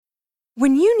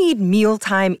When you need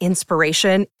mealtime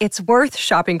inspiration, it's worth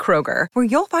shopping Kroger, where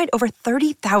you'll find over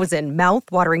 30,000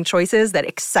 mouth-watering choices that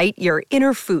excite your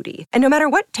inner foodie. And no matter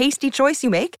what tasty choice you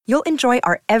make, you'll enjoy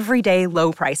our everyday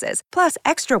low prices, plus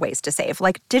extra ways to save,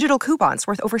 like digital coupons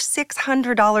worth over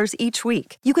 $600 each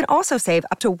week. You can also save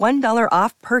up to $1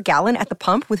 off per gallon at the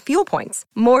pump with fuel points.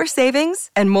 More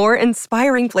savings and more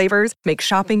inspiring flavors make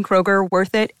shopping Kroger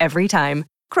worth it every time.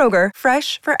 Kroger,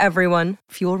 fresh for everyone.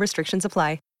 Fuel restrictions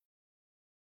apply.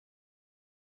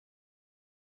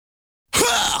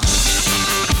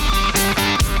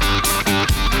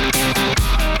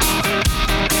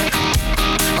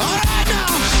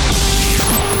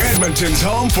 Edmonton's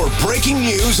home for breaking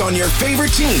news on your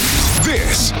favorite team.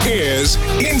 This is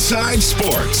Inside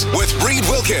Sports with Reed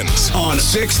Wilkins on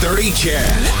 630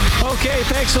 CHED. Okay,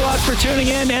 thanks a lot for tuning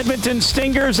in. Edmonton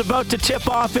Stingers about to tip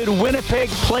off in Winnipeg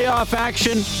playoff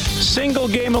action. Single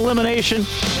game elimination.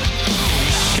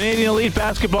 Canadian Elite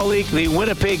Basketball League, the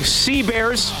Winnipeg Sea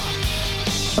Bears.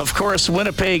 Of course,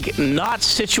 Winnipeg not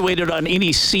situated on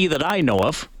any sea that I know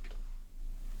of.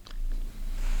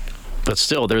 But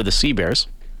still, they're the Sea Bears.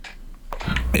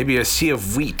 Maybe a sea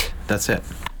of wheat. That's it.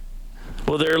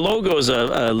 Well, their logo is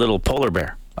a little polar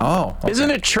bear. Oh, okay. Isn't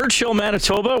it Churchill,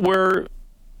 Manitoba, where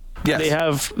yes. they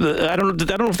have? I don't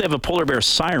know if they have a polar bear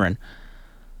siren,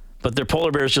 but their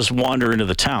polar bears just wander into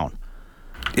the town.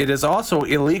 It is also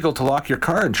illegal to lock your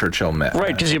car in Churchill,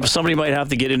 right? Because somebody might have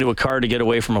to get into a car to get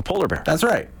away from a polar bear. That's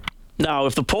right. Now,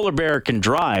 if the polar bear can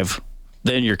drive,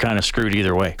 then you're kind of screwed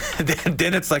either way.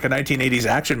 Then it's like a 1980s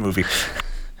action movie.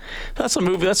 That's a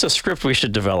movie. That's a script we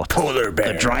should develop. Polar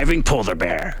bear. The driving polar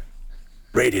bear.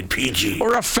 Rated PG.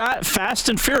 Or a Fast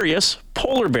and Furious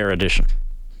polar bear edition.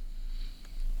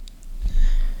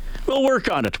 We'll work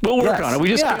on it. We'll work on it. We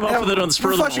just came up with it on the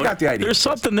spur of the moment. Got the idea. There's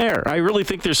something there. I really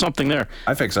think there's something there.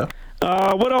 I think so.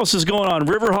 What else is going on?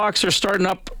 Riverhawks are starting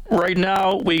up right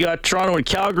now. We got Toronto and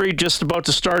Calgary just about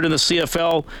to start in the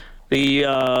CFL.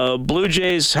 The Blue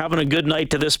Jays having a good night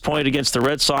to this point against the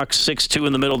Red Sox, 6-2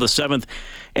 in the middle of the seventh.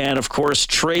 And, of course,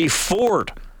 Trey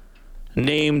Ford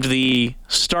named the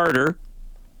starter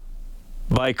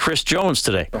by Chris Jones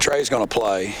today. Trey's going to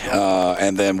play,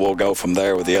 and then we'll go from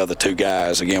there with the other two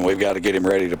guys. Again, we've got to get him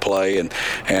ready to play, and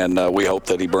we hope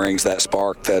that he brings that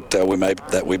spark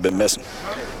that we've been missing.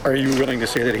 Are you willing to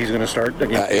say that he's going to start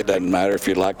again? It doesn't matter if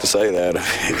you'd like to say that.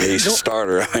 He's a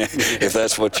starter. I mean, if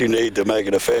that's what you need to make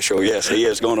it official, yes, he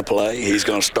is going to play. He's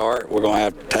going to start. We're going to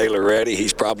have Taylor ready.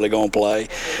 He's probably going to play.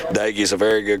 Daigie's a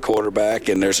very good quarterback,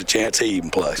 and there's a chance he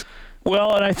even plays.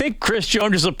 Well, and I think Chris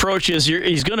Jones' approach is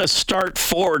he's going to start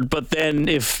Ford, but then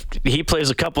if he plays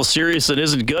a couple series that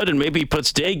isn't good and maybe he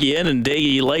puts Daigie in and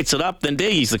Daigie lights it up, then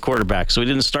Daigie's the quarterback. So he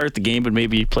didn't start the game, but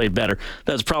maybe he played better.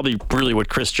 That's probably really what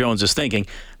Chris Jones is thinking.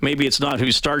 Maybe it's not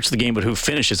who starts the game, but who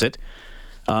finishes it.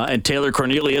 And Taylor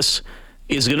Cornelius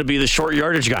is going to be the short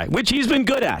yardage guy, which he's been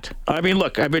good at. I mean,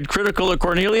 look, I've been critical of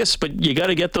Cornelius, but you got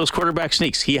to get those quarterback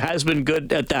sneaks. He has been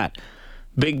good at that.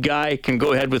 Big guy can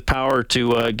go ahead with power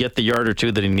to get the yard or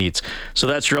two that he needs. So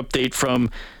that's your update from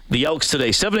the Elks today.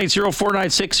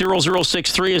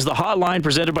 780-496-0063 is the hotline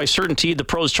presented by CertainTeed, the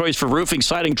pro's choice for roofing,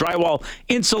 siding, drywall,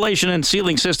 insulation, and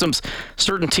ceiling systems.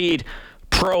 CertainTeed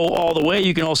Pro all the way.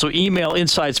 You can also email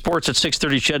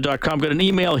insidesports@630ched.com. Got an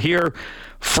email here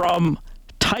from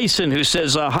Tyson, who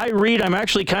says, hi, Reed. I'm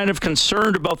actually kind of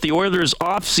concerned about the Oilers'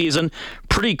 offseason.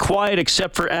 Pretty quiet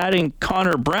except for adding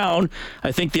Connor Brown.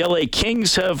 I think the LA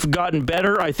Kings have gotten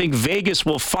better. I think Vegas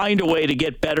will find a way to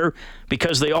get better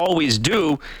because they always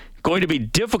do. Going to be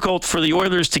difficult for the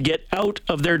Oilers to get out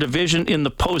of their division in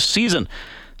the postseason,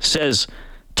 says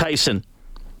Tyson.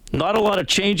 Not a lot of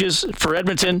changes for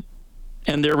Edmonton,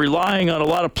 and they're relying on a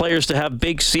lot of players to have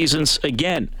big seasons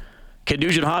again. Can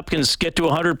Nugent Hopkins get to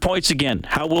 100 points again?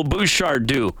 How will Bouchard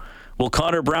do? Will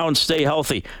Connor Brown stay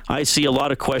healthy? I see a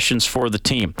lot of questions for the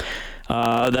team.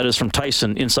 That is from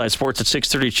Tyson, Inside Sports at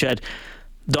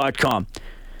 630ched.com.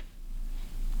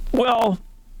 Well,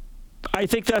 I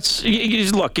think that's...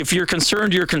 Look, if you're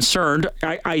concerned, you're concerned.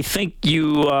 I think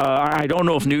I don't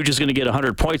know if Nuge is going to get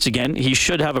 100 points again. He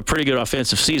should have a pretty good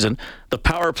offensive season. The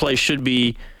power play should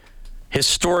be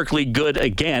historically good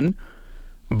again.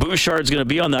 Bouchard's going to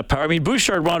be on that power. I mean,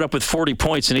 Bouchard wound up with 40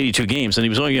 points in 82 games, and he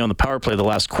was only on the power play the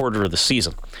last quarter of the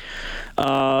season.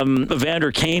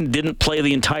 Evander Kane didn't play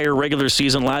the entire regular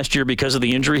season last year because of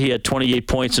the injury. He had 28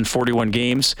 points in 41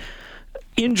 games.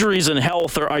 Injuries and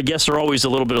health are always a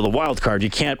little bit of the wild card. You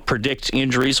can't predict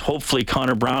injuries. Hopefully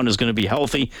Connor Brown is going to be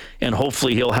healthy, and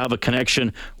hopefully he'll have a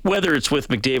connection. Whether it's with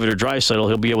McDavid or Draisaitl,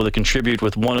 he'll be able to contribute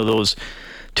with one of those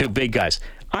two big guys.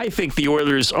 I think the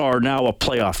Oilers are now a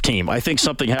playoff team. I think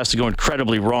something has to go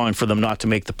incredibly wrong for them not to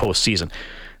make the postseason.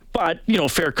 But,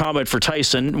 fair comment for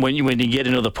Tyson. When you get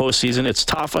into the postseason, it's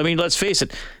tough. I mean, let's face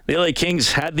it. The LA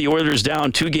Kings had the Oilers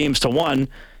down 2-1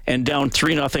 and down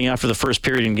 3-0 after the first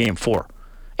period in Game 4.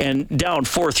 And down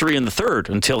 4-3 in the third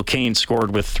until Kane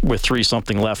scored with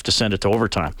 3-something left to send it to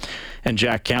overtime. And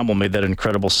Jack Campbell made that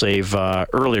incredible save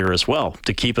earlier as well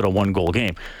to keep it a 1-goal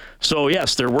game. So,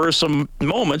 yes, there were some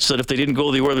moments that if they didn't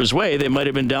go the Oilers' way, they might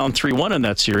have been down 3-1 in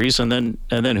that series, and then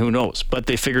who knows? But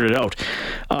they figured it out.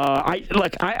 I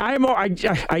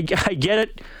get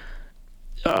it.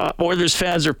 Oilers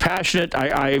fans are passionate.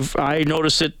 I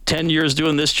notice it 10 years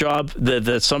doing this job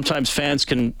that sometimes fans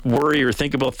can worry or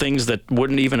think about things that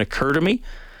wouldn't even occur to me.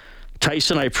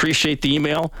 Tyson, I appreciate the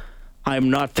email.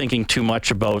 I'm not thinking too much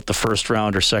about the first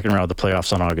round or second round of the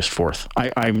playoffs on August 4th.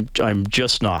 I'm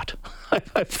just not.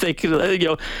 I'm thinking,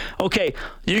 okay,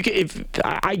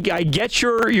 I get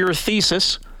your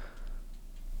thesis.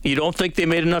 You don't think they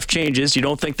made enough changes. You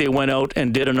don't think they went out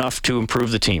and did enough to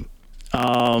improve the team.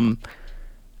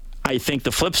 I think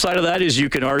the flip side of that is you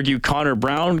can argue Connor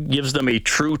Brown gives them a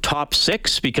true top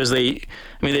 6 because they've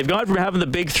gone from having the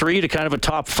big 3 to kind of a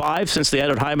top 5 since they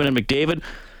added Hyman and McDavid.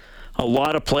 A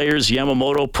lot of players,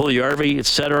 Yamamoto, Puljujarvi,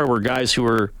 etc., were guys who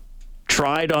were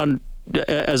tried on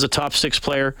as a top 6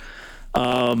 player.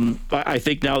 I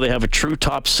think now they have a true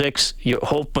top 6. You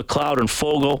hope McLeod and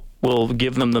Fogle will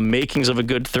give them the makings of a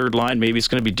good third line. Maybe it's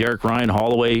going to be Derek Ryan,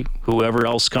 Holloway, whoever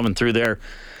else coming through there.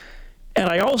 And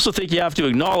I also think you have to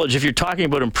acknowledge, if you're talking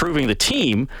about improving the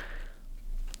team,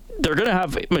 they're going to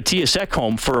have Matthias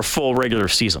Ekholm for a full regular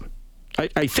season.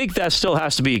 I think that still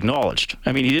has to be acknowledged.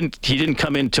 I mean, he didn't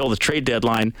come in until the trade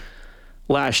deadline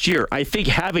last year. I think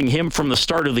having him from the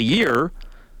start of the year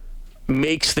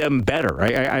makes them better.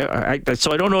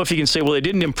 So I don't know if you can say, well, they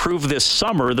didn't improve this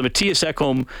summer. The Matthias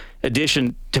Ekholm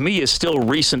addition, to me, is still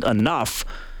recent enough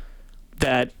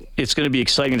that it's going to be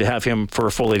exciting to have him for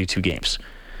a full 82 games.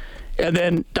 And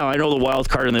then, now I know the wild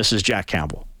card in this is Jack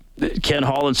Campbell. Ken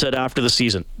Holland said after the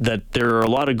season that there are a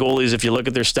lot of goalies, if you look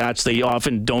at their stats, they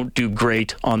often don't do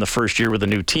great on the first year with a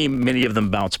new team. Many of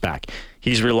them bounce back.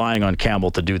 He's relying on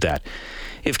Campbell to do that.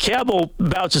 If Campbell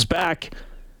bounces back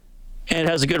and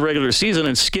has a good regular season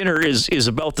and Skinner is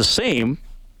about the same,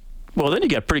 well, then you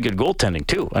got pretty good goaltending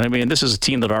too. I mean, this is a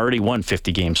team that already won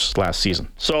 50 games last season.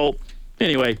 So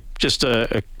anyway, just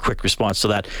a quick response to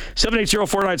that.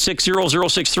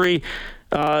 780-496-0063.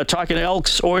 Talking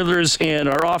Elks, Oilers, and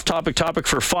our off-topic topic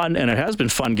for fun, and it has been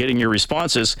fun getting your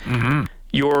responses. Mm-hmm.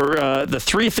 The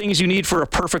 3 things you need for a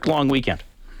perfect long weekend.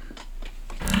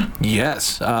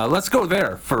 Yes. Let's go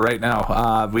there for right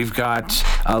now. We've got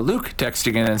Luke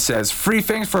texting in and says, 3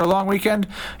 things for a long weekend: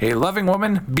 a loving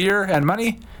woman, beer, and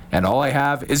money, and all I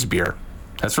have is beer.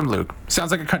 That's from Luke.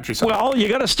 Sounds like a country song. Well, you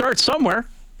got to start somewhere.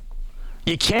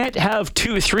 You can't have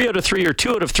 3 out of 3 or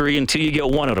 2 out of 3 until you get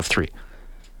 1 out of 3.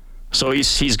 So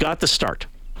he's got the start.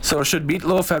 So should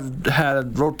Meatloaf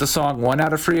have wrote the song 1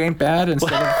 out of 3 ain't bad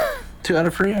instead of 2 out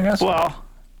of 3, I guess? Well,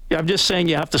 yeah, I'm just saying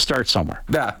you have to start somewhere.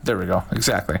 Yeah, there we go.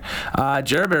 Exactly.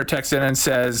 Jared Bear texts in and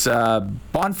says,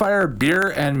 bonfire,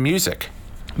 beer, and music.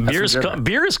 Beer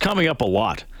is coming up a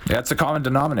lot. Yeah, it's a common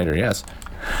denominator, yes.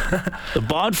 The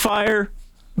bonfire,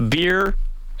 beer,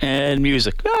 and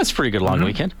music. Oh, that's a pretty good long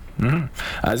weekend.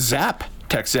 Mm-hmm. Zap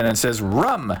texts in and says,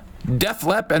 rum, Def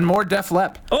Lep, and more Def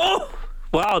Lep. Oh,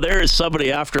 wow, there is somebody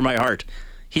after my heart.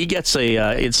 He gets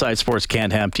a Inside Sports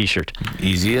Canned Ham t-shirt.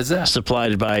 Easy as that.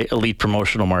 Supplied by Elite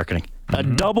Promotional Marketing. Mm-hmm. A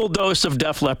double dose of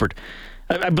Def Leppard.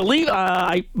 I believe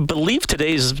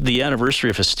today's the anniversary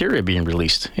of Hysteria being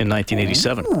released in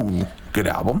 1987. Ooh, good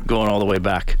album. Going all the way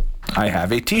back. I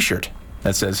have a t-shirt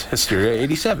that says Hysteria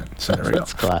 87. So there we go.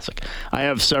 That's classic. I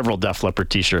have several Def Leppard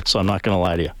t-shirts, so I'm not going to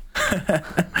lie to you.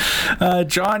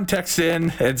 John texts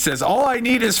in and says, all I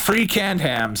need is free canned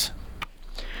hams.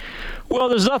 Well,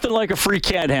 there's nothing like a free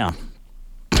canned ham.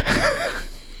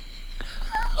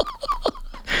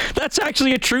 That's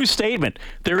actually a true statement.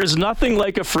 There is nothing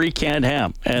like a free canned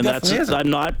ham. And I'm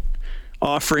not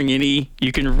offering any,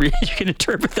 you can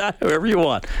interpret that however you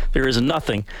want. There is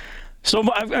nothing. So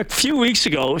a few weeks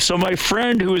ago, my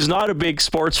friend who is not a big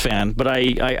sports fan, but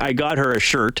I got her a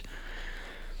shirt.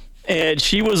 And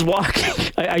she was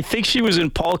walking, I think she was in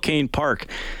Paul Kane Park,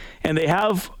 and they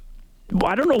have,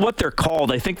 I don't know what they're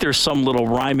called. I think there's some little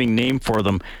rhyming name for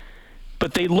them,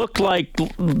 but they look like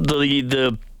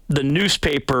the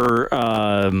newspaper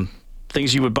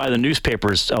things you would buy the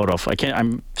newspapers out of.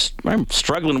 I'm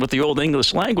struggling with the old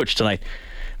English language tonight,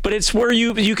 but it's where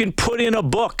you can put in a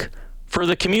book for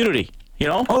the community. You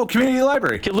know? Oh, community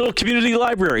library. A little community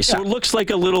library. So Yeah. it looks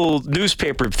like a little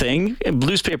newspaper thing, a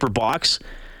newspaper box,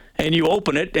 and you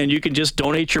open it and you can just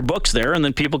donate your books there, and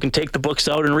then people can take the books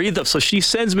out and read them. So she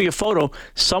sends me a photo.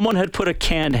 Someone had put a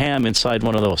canned ham inside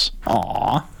one of those.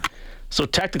 Aw. So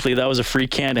technically that was a free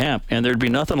canned ham, and there'd be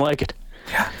nothing like it.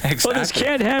 Yeah, exactly. Well, this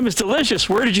canned ham is delicious.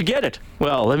 Where did you get it?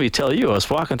 Well, let me tell you, I was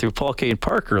walking through Paul Kane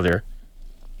Park earlier.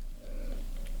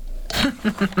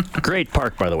 Great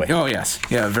park, by the way. Oh, yes.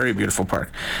 Yeah, very beautiful park.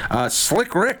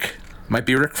 Slick Rick. Might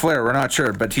be Ric Flair, we're not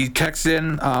sure. But he texts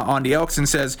in on the Elks and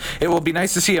says, it will be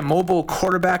nice to see a mobile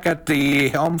quarterback at the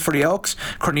helm for the Elks.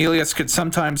 Cornelius could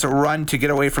sometimes run to get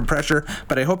away from pressure,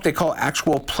 but I hope they call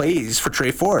actual plays for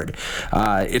Trey Ford.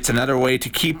 It's another way to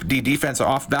keep the defense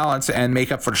off balance and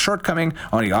make up for the shortcoming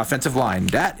on the offensive line.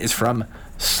 That is from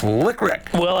Slick Rick.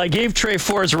 Well, I gave Trey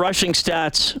Ford's rushing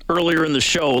stats earlier in the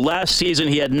show. Last season,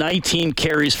 he had 19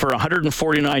 carries for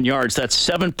 149 yards. That's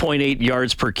 7.8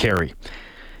 yards per carry.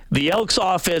 The Elks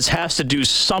offense has to do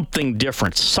something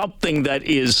different, something that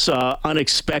is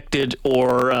unexpected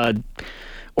or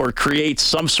creates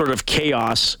some sort of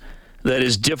chaos that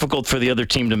is difficult for the other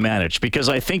team to manage. Because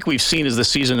I think we've seen as the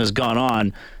season has gone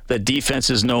on that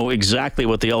defenses know exactly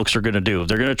what the Elks are going to do.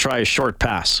 They're going to try a short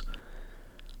pass.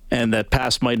 And that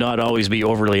pass might not always be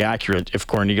overly accurate if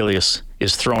Cornelius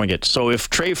is throwing it. So if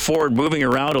Trey Ford moving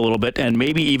around a little bit and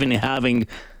maybe even having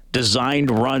designed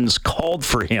runs called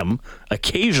for him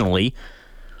occasionally,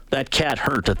 that can't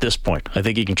hurt at this point. I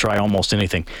think he can try almost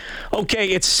anything. Okay,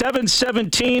 it's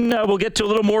 7:17. We'll get to a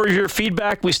little more of your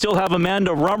feedback. We still have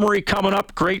Amanda Rummery coming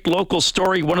up. Great local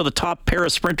story. One of the top para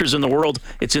sprinters in the world.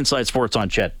 It's Inside Sports on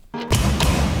Chet.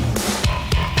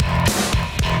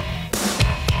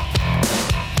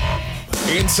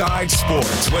 Inside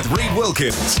Sports with Reed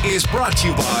Wilkins is brought to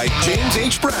you by James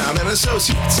H. Brown and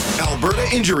Associates, Alberta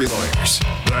Injury Lawyers,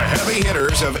 the heavy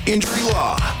hitters of injury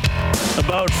law.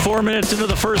 About 4 minutes into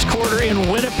the first quarter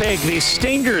in Winnipeg, the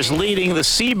Stingers leading the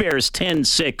Sea Bears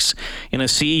 10-6 in a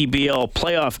CEBL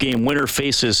playoff game. Winner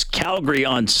faces Calgary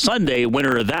on Sunday.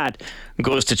 Winner of that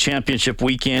goes to championship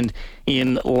weekend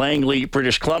in Langley,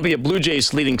 British Columbia. Blue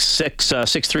Jays leading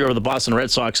 6-3 over the Boston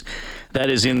Red Sox. That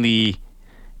is in the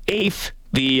 8th.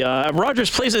 The Rogers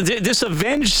Place, this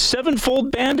Avenged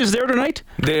Sevenfold band is there tonight?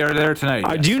 They are there tonight.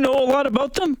 Yes. Do you know a lot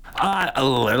about them? A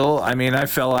little. I mean, I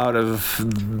fell out of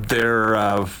their,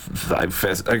 I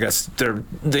guess,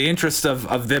 the interest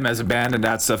of them as a band and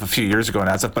that stuff a few years ago and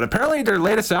that stuff. But apparently their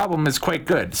latest album is quite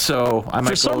good. So I might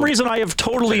For some reason, I have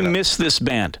totally missed this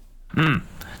band.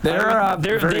 They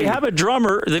have a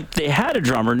drummer. They had a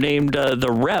drummer named the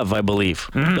Rev, I believe.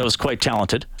 That was quite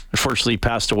talented. Unfortunately, he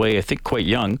passed away, I think, quite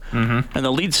young. And the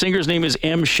lead singer's name is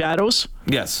M. Shadows.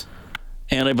 Yes.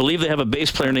 And I believe they have a bass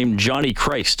player named Johnny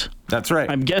Christ. That's right.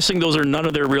 I'm guessing those are none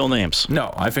of their real names.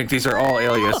 No, I think these are all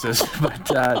aliases.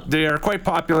 But they are quite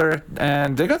popular,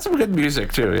 and they got some good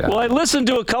music, too. Yeah. Well, I listened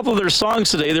to a couple of their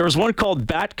songs today. There was one called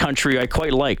Bat Country I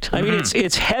quite liked. I mean,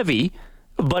 it's heavy,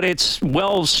 but it's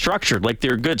well structured. Like,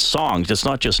 they're good songs. It's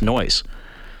not just noise.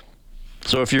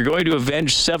 So if you're going to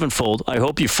avenge Sevenfold, I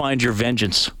hope you find your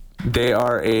vengeance. They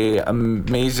are a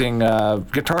amazing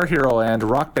Guitar Hero and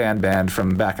Rock Band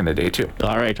from back in the day, too.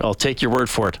 All right, I'll take your word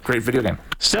for it. Great video game.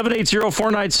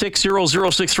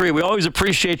 780-496-0063. We always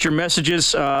appreciate your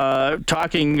messages,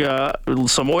 talking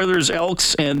some Oilers,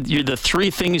 Elks, and the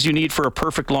three things you need for a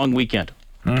perfect long weekend.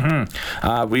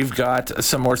 We've got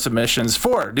some more submissions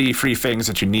for the free things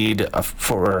that you need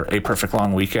for a perfect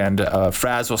long weekend.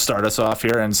 Fraz will start us off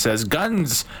here and says,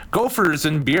 guns, gophers,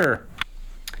 and beer.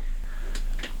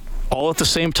 All at the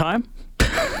same time?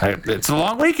 It's a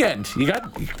long weekend. You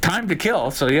got time to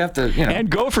kill, so you have to, And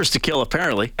gophers to kill,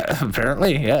 apparently.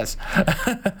 Apparently, yes.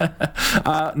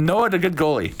 Noah, the good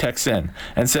goalie, texts in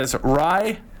and says,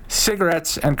 rye,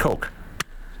 cigarettes, and Coke.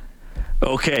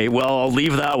 Okay, well, I'll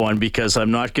leave that one because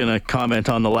I'm not going to comment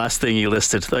on the last thing he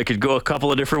listed. I could go a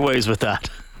couple of different ways with that.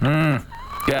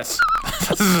 Yes. I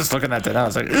was just looking at that. I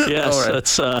was like, yes, all right.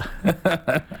 That's...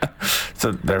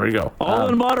 So there we go. All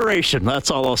in moderation. That's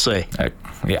all I'll say.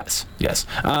 Yes.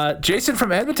 Jason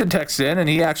from Edmonton texts in, and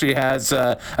he actually has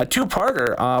a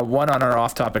two-parter, one on our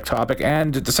off-topic topic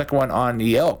and the second one on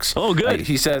the Elks. Oh, good.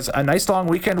 He says, a nice long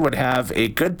weekend would have a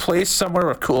good place somewhere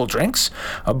with cool drinks,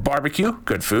 a barbecue,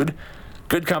 good food,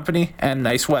 good company, and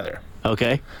nice weather.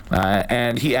 Okay.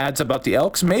 And he adds about the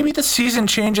Elks, maybe the season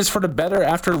changes for the better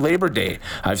after Labor Day.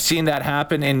 I've seen that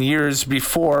happen in years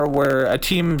before where a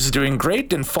team's doing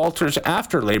great and falters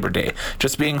after Labor Day.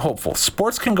 Just being hopeful.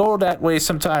 Sports can go that way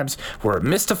sometimes where it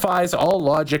mystifies all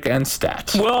logic and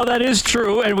stats. Well, that is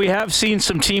true, and we have seen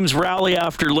some teams rally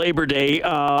after Labor Day.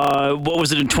 What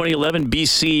was it in 2011?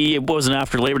 BC, it wasn't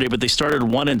after Labor Day, but they started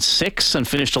 1-6 and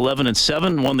finished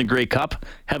 11-7, won the Grey Cup.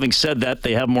 Having said that,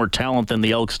 they have more talent than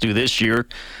the Elks do this year.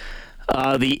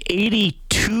 The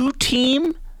 82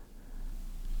 team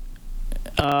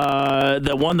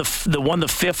that won the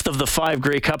fifth of the 5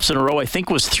 Grey Cups in a row, I think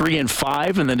was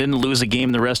 3-5, and then didn't lose a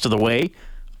game the rest of the way.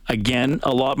 Again,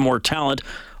 a lot more talent.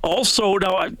 Also,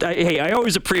 now, I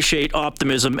always appreciate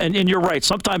optimism, and you're right.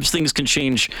 Sometimes things can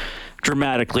change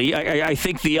dramatically. I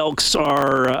think the Elks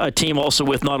are a team also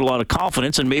with not a lot of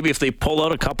confidence, and maybe if they pull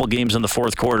out a couple games in the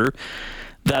fourth quarter,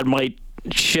 that might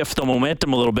shift the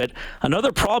momentum a little bit.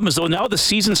 Another problem is, though, now the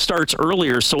season starts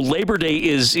earlier, so Labor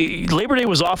Day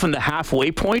was often the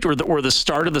halfway point or the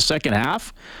start of the second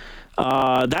half.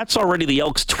 That's already the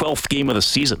Elks' 12th game of the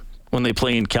season when they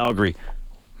play in Calgary.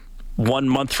 1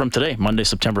 month from today, Monday,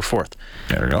 September 4th.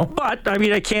 There we go. But, I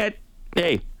mean, I can't...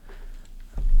 Hey,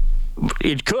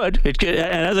 it could. And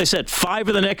as I said, 5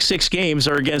 of the next 6 games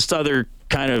are against other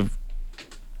kind of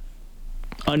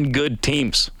ungood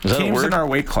teams. Is that a word? Teams in our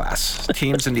weight class.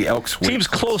 Teams in the Elks weight Teams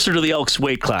class. closer to the Elks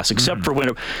weight class, except for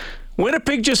Winnipeg.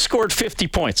 Winnipeg just scored 50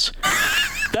 points.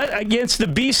 That against the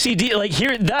BCD, like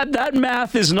here, that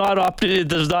math is not up. It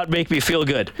does not make me feel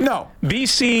good. No.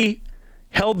 BC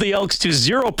held the Elks to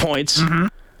 0 points, and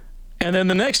then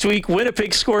the next week,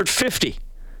 Winnipeg scored 50.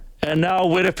 And now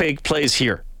Winnipeg plays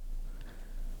here.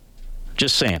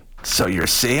 Just saying. So you're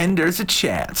saying there's a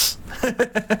chance.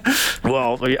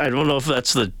 Well, I don't know if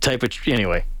that's the type of...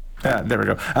 Anyway. There we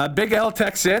go. Big L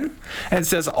texts in and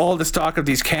says, all this talk of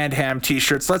these canned ham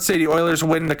t-shirts. Let's say the Oilers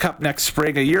win the Cup next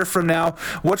spring. A year from now,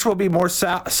 which will be more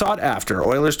sought after?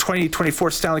 Oilers 2024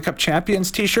 Stanley Cup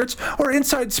Champions t-shirts or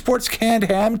Inside Sports canned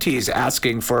ham tees?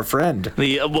 Asking for a friend.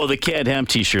 The canned ham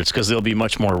t-shirts, because they'll be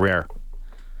much more rare.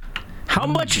 How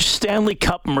much Stanley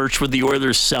Cup merch would the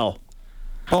Oilers sell?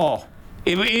 Oh.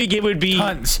 It would be...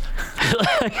 Tons.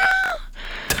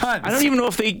 Tons. I don't even know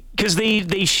if because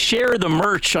they share the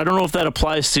merch. I don't know if that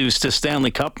applies to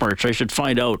Stanley Cup merch. I should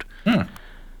find out. But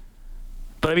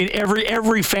I mean,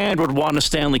 every fan would want a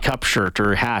Stanley Cup shirt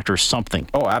or hat or something.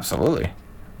 Oh, absolutely.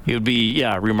 It would be,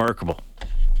 remarkable.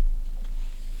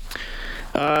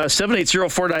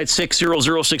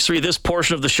 780-496-0063. This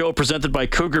portion of the show presented by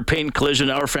Cougar Paint and Collision,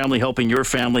 our family helping your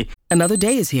family. Another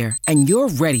day is here, and you're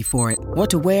ready for it. What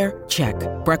to wear? Check.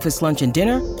 Breakfast, lunch, and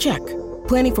dinner? Check.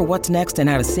 Planning for what's next and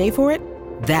how to save for it?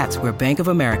 That's where Bank of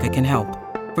America can help.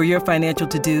 For your financial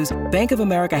to-dos, Bank of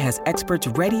America has experts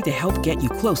ready to help get you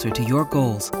closer to your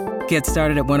goals. Get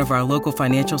started at one of our local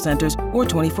financial centers or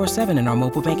 24/7 in our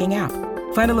mobile banking app.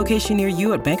 Find a location near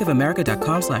you at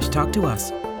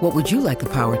bankofamerica.com/talktous. What would you like the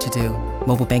power to do?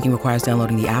 Mobile banking requires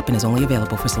downloading the app and is only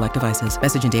available for select devices.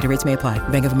 Message and data rates may apply.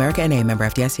 Bank of America N.A., member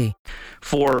FDIC.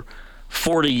 For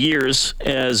 40 years,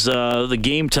 as the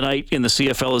game tonight in the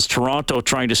CFL is Toronto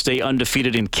trying to stay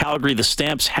undefeated in Calgary. The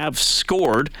Stamps have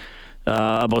scored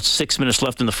about 6 minutes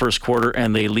left in the first quarter,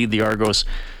 and they lead the Argos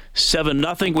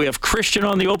 7-0. We have Christian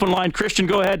on the open line. Christian,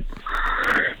 go ahead.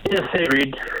 Yes, hey,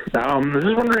 Reed. I was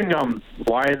just wondering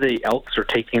why the Elks are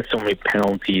taking so many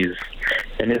penalties.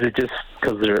 And is it just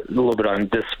because they're a little bit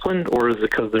undisciplined, or is it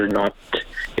because they're not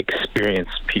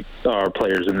experienced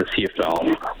players in the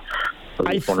CFL?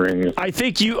 I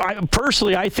think you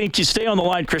stay on the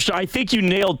line, Christian. I think you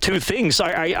nailed two things.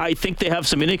 I think they have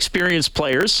some inexperienced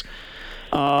players.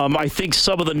 I think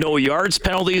some of the no yards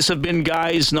penalties have been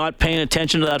guys not paying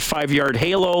attention to that 5-yard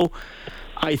halo.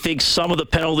 I think some of the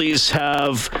penalties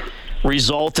have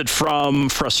resulted from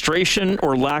frustration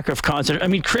or lack of concentration. I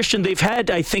mean, Christian, they've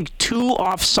had, I think, 2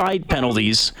 offside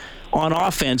penalties on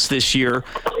offense this year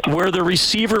where the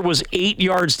receiver was 8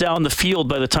 yards down the field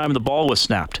by the time the ball was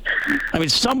snapped. I mean,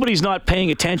 somebody's not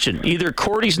paying attention. Either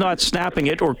Cordy's not snapping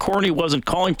it or Corny wasn't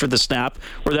calling for the snap,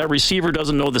 or that receiver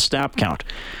doesn't know the snap count.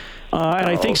 And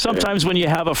I think sometimes when you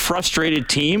have a frustrated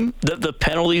team, the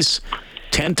penalties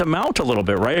tend to mount a little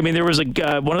bit, right? I mean, there was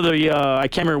one of the, I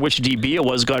can't remember which DB it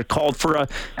was, got called for a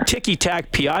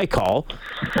ticky-tack PI call,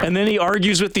 and then he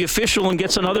argues with the official and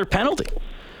gets another penalty,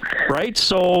 right?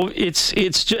 So it's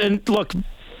and look,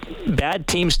 bad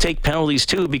teams take penalties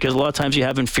too, because a lot of times you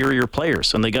have inferior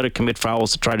players, and they got to commit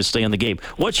fouls to try to stay in the game.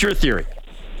 What's your theory?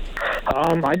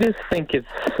 I just think it's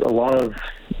a little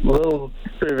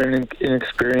bit of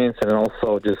inexperience, and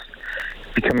also just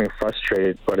becoming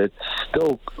frustrated, but it's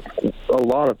still a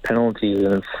lot of penalties,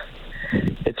 and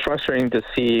it's frustrating to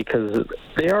see because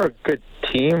they are a good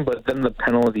team, but then the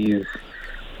penalties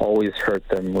always hurt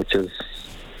them, which is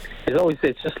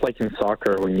it's just like in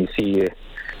soccer when you see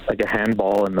like a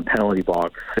handball in the penalty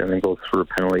box and it goes through a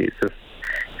penalty.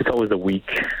 It's always a weak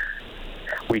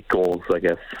goals, I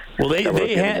guess. Well, they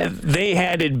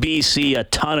handed BC a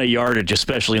ton of yardage,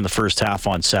 especially in the first half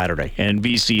on Saturday, and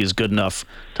BC is good enough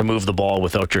to move the ball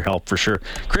without your help for sure.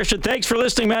 Christian, thanks for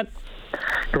listening, man.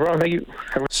 No problem, thank you.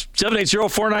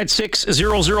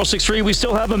 780-496-0063. We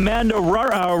still have Amanda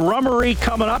Rummery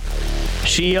coming up.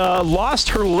 She lost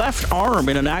her left arm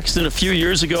in an accident a few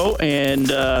years ago, and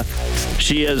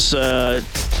she has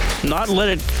not let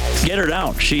it get her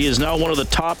down. She is now one of the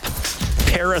top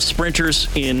para sprinters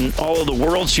in all of the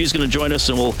world. She's going to join us,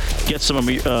 and we'll get some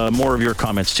more of your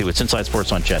comments, too. It's Inside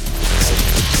Sports on Chet.